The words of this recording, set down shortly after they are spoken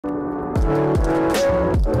Hi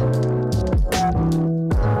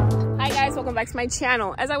guys, welcome back to my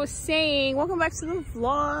channel. As I was saying, welcome back to the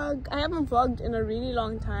vlog. I haven't vlogged in a really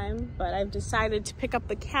long time, but I've decided to pick up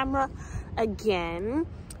the camera again.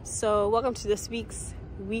 So welcome to this week's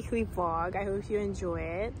weekly vlog. I hope you enjoy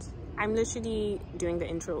it. I'm literally doing the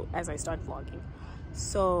intro as I start vlogging.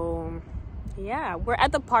 So yeah, we're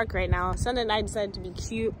at the park right now. Sunday night decided to be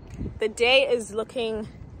cute. The day is looking,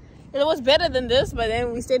 it was better than this, but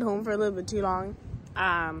then we stayed home for a little bit too long.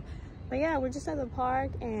 But yeah, we're just at the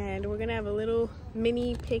park and we're gonna have a little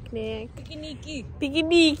mini picnic. Picnicky.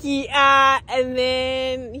 And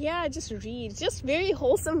then yeah, just read. Just very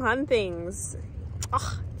wholesome fun things.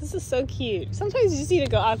 Oh, this is so cute. Sometimes you just need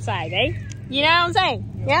to go outside, eh? You know what I'm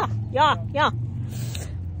saying? Yeah.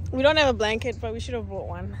 We don't have a blanket, but we should have brought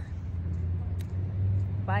one.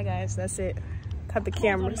 Bye guys, that's it. Cut the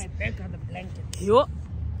cameras. My back on the blanket. Yo.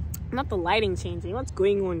 Not the lighting changing. What's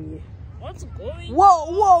going on here? What's going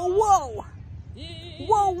Whoa. on?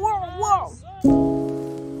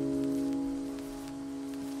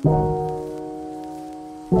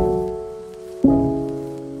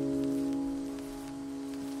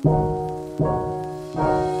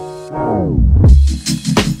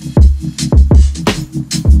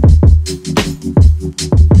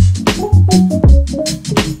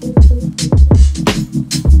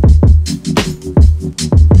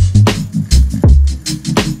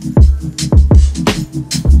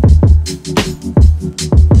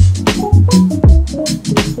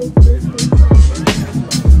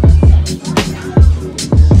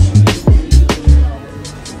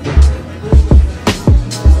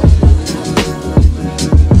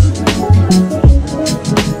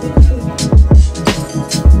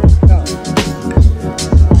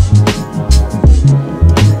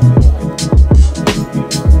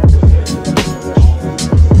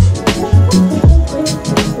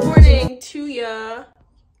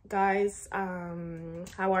 Guys,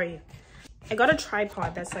 how are you? I got a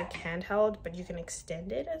tripod that's like handheld, but you can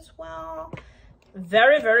extend it as well.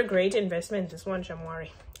 Very great investment, this one, Shamwari.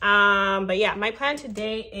 But yeah, my plan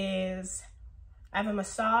today is I have a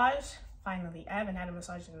massage. Finally, I haven't had a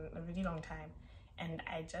massage in a really long time, and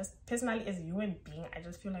I just personally, as a human being, I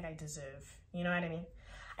just feel like I deserve, you know what I mean?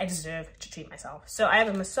 I deserve to treat myself. So I have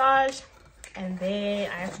a massage, and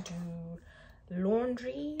then I have to do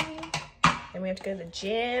laundry. Then we have to go to the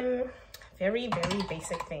gym. Very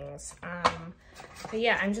basic things. But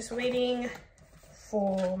yeah, I'm just waiting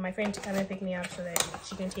for my friend to come and pick me up so that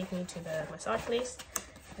she can take me to the massage place.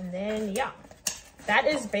 And then yeah, that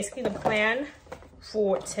is basically the plan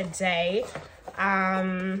for today.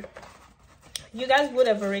 You guys would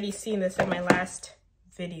have already seen this in my last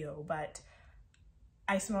video, but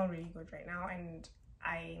I smell really good right now, and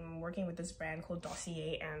I'm working with this brand called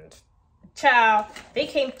Dossier, and ciao, they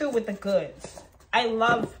came through with the goods. I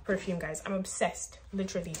love perfume, guys. I'm obsessed,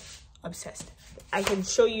 literally obsessed. I can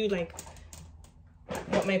show you like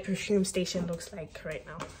what my perfume station looks like right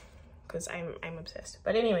now, because I'm obsessed.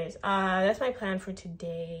 But anyways, that's my plan for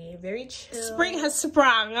today. Very chill. Spring has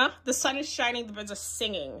sprung. The sun is shining, the birds are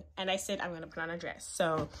singing, and I said I'm gonna put on a dress.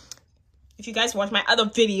 So if you guys watch my other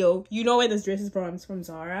video, you know where this dress is from. It's from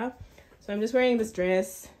Zara. So I'm just wearing this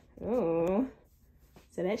dress. Oh,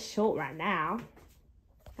 so that's short right now.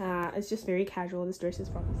 It's just very casual. This dress is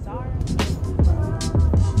from Zara.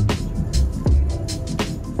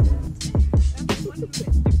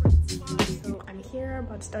 So I'm here,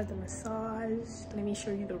 about to start the massage. Let me show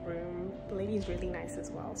you the room. The lady is really nice as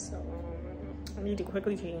well. So I need to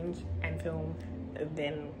quickly change and film,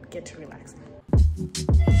 then get to relax.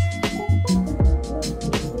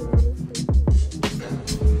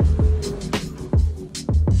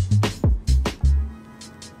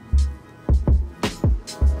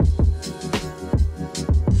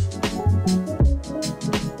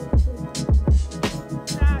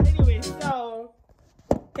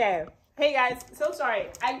 Hey guys, so sorry.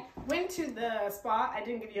 I went to the spa. I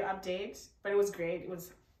didn't give you an update, but it was great. It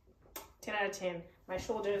was 10 out of 10. My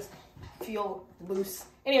shoulders feel loose.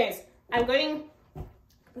 Anyways, I'm going.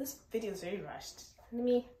 This video is very rushed. Let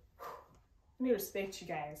me respect you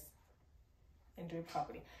guys and do it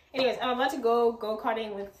properly. Anyways, I'm about to go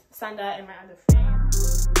karting with Sanda and my other friend.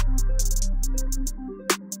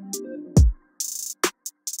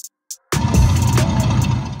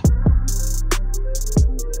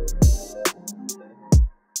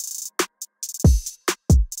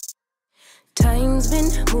 Time's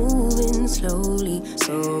been moving slowly,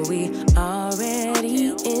 so we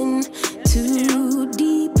already in too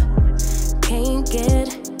deep. Can't get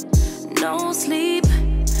no sleep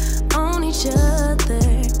on each other,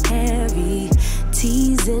 heavy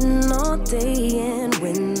teasing all day. And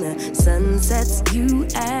when the Sunsets, you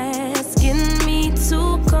asking me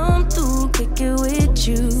to come through, kick it with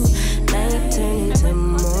you. Night turn into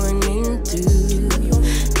morning dew.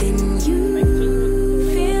 Then you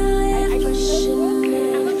feel it rushing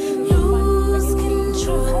in, lose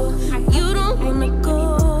control. You don't wanna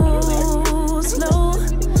go slow,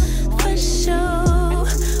 for sure.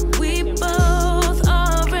 We both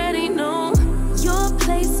already know your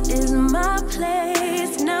place is my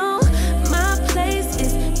place now. My place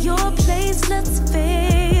is your place, let's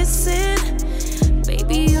face it.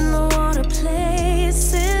 Baby, you know all the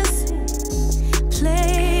places.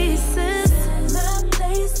 Places. My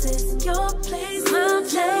place is your place. My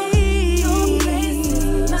place. Your place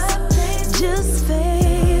is my place. Just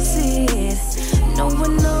face it. No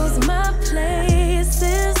one knows my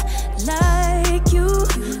places like you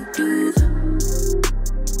do.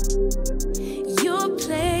 Your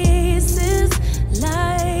places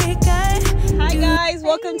like I do. Hi guys,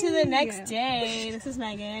 welcome to the next day. This is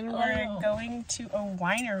Megan. We're going to a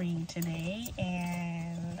winery today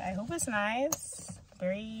and I hope it's nice.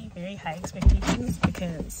 Very, very high expectations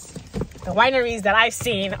because the wineries that I've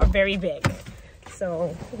seen are very big.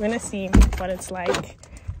 So we're gonna see what it's like.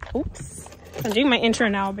 Oops. I'm doing my intro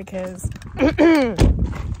now because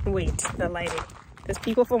wait, the lighting. There's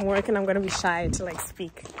people from work and I'm gonna be shy to like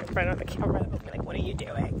speak in front of the camera. They'll be like, what are you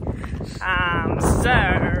doing?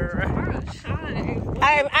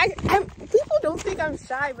 People don't think I'm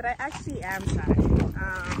shy, but I actually am shy.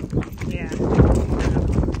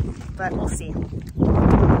 But we'll see.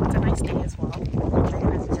 It's a nice day as well. It's a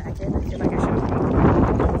nice jacket. I feel like I should.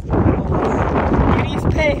 I'm gonna use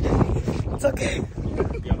paid. It's okay.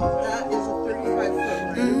 That is a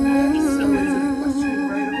 35-foot ring. So it's a question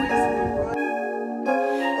right away.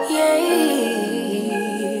 Yeah.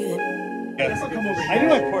 I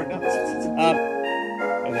knew I poured up.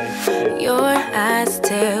 Your eyes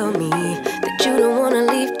tell me that you don't wanna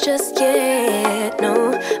leave just yet.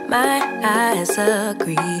 No, my eyes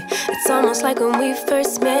agree. It's almost like when we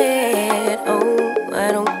first met. Oh,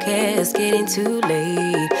 I don't care, it's getting too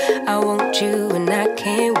late. I want you and I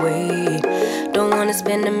can't wait. Don't wanna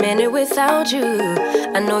spend a minute without you.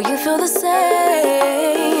 I know you feel the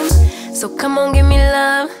same. So come on, give me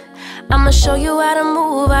love. I'ma show you how to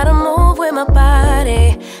move with my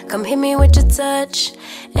body. Come hit me with your touch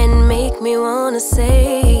and make me wanna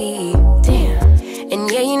say, damn. And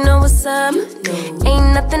yeah, you know what's up.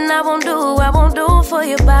 Ain't nothing I won't do for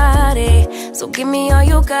your body. So give me all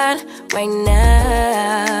you got right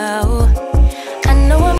now.